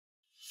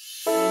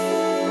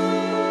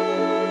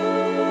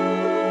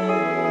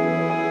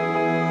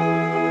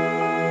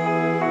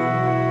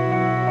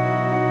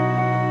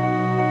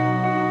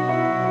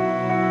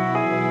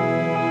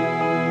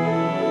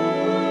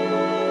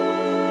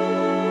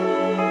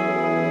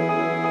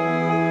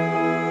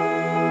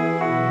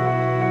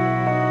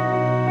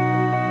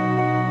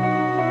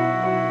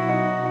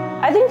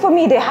I think for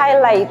me, the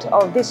highlight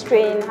of this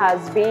training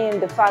has been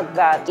the fact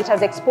that it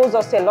has exposed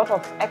us to a lot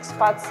of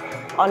experts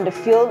on the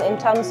field in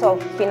terms of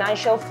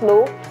financial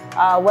flow,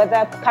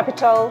 whether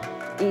capital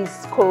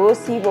is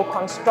corrosive or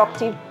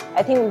constructive.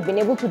 I think we've been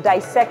able to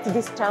dissect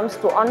these terms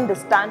to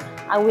understand,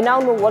 and we now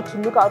know what to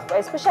look out for,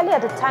 especially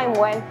at a time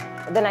when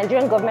the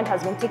Nigerian government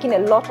has been taking a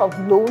lot of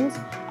loans.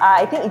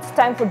 I think it's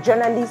time for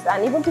journalists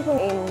and even people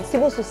in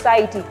civil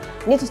society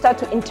need to start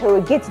to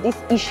interrogate these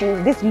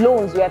issues, these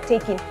loans we are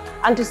taking,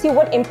 and to see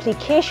what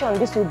implication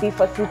this will be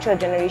for future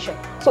generations.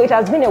 So it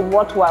has been a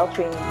worthwhile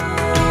training.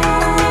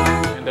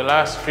 In the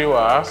last few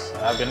hours,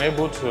 I've been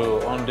able to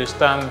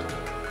understand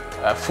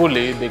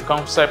fully the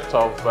concept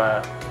of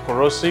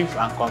corrosive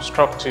and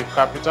constructive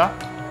capital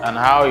and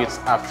how it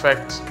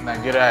affects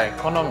Nigerian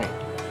economy.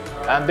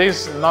 And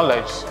this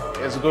knowledge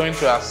is going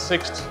to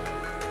assist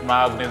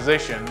my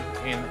organization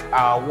in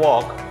our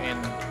work in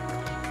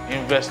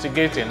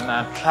investigating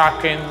and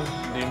tracking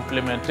the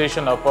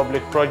implementation of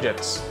public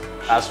projects,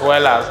 as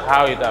well as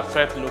how it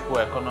affects local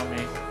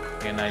economy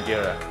in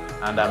Nigeria.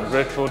 And I'm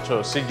grateful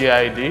to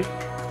CGID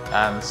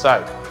and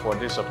CIPE for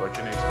this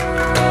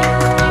opportunity.